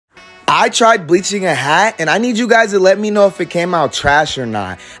I tried bleaching a hat, and I need you guys to let me know if it came out trash or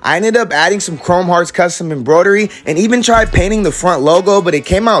not. I ended up adding some Chrome Hearts custom embroidery and even tried painting the front logo, but it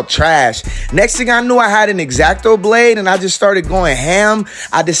came out trash. Next thing I knew, I had an X-Acto blade, and I just started going ham.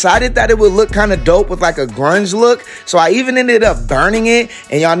 I decided that it would look kind of dope with like a grunge look, so I even ended up burning it.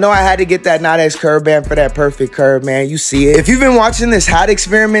 And y'all know I had to get that Knotex curve band for that perfect curve, man. You see it. If you've been watching this hat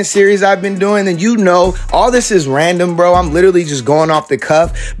experiment series I've been doing, then you know all this is random, bro. I'm literally just going off the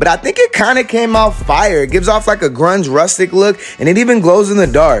cuff, but I think it kind of came out fire. It gives off like a grunge rustic look, and it even glows in the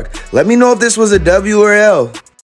dark. Let me know if this was a W or L.